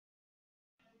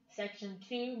Section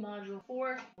 2, Module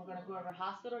 4, we're going to go over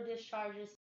hospital discharges.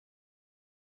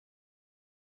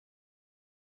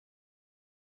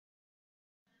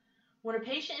 When a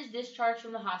patient is discharged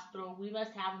from the hospital, we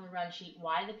must have on the run sheet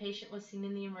why the patient was seen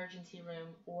in the emergency room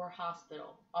or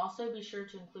hospital. Also be sure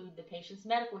to include the patient's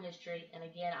medical history, and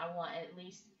again, I want at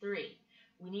least 3.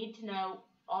 We need to know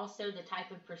also the type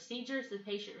of procedures the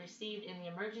patient received in the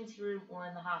emergency room or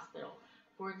in the hospital.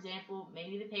 For example,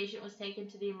 maybe the patient was taken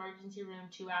to the emergency room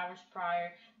 2 hours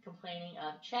prior complaining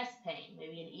of chest pain.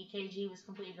 Maybe an EKG was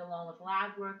completed along with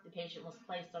lab work. The patient was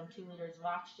placed on 2 liters of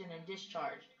oxygen and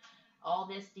discharged. All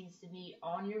this needs to be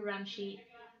on your run sheet.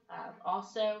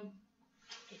 Also,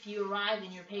 if you arrive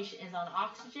and your patient is on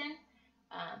oxygen,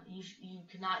 you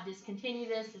cannot discontinue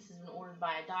this. This has been ordered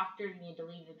by a doctor. You need to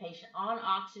leave the patient on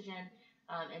oxygen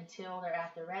until they're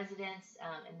at the residence,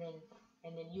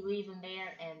 and then you leave them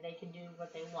there and they can do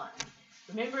what they want.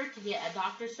 Remember to get a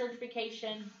doctor's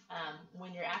certification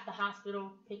when you're at the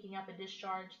hospital picking up a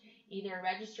discharge. Either a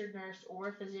registered nurse or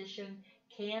a physician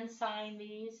can sign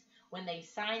these. When they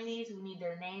sign these, we need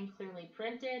their name clearly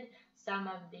printed. Some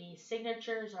of the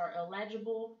signatures are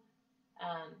illegible,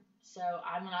 so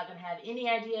I'm not going to have any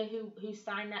idea who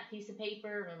signed that piece of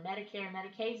paper, or Medicare and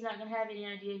Medicaid's not going to have any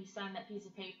idea who signed that piece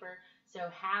of paper, so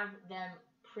have them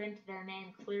print their name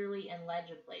clearly and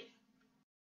legibly.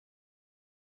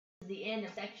 This is the end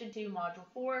of Section 2, Module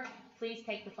 4. Please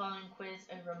take the following quiz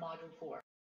over Module 4.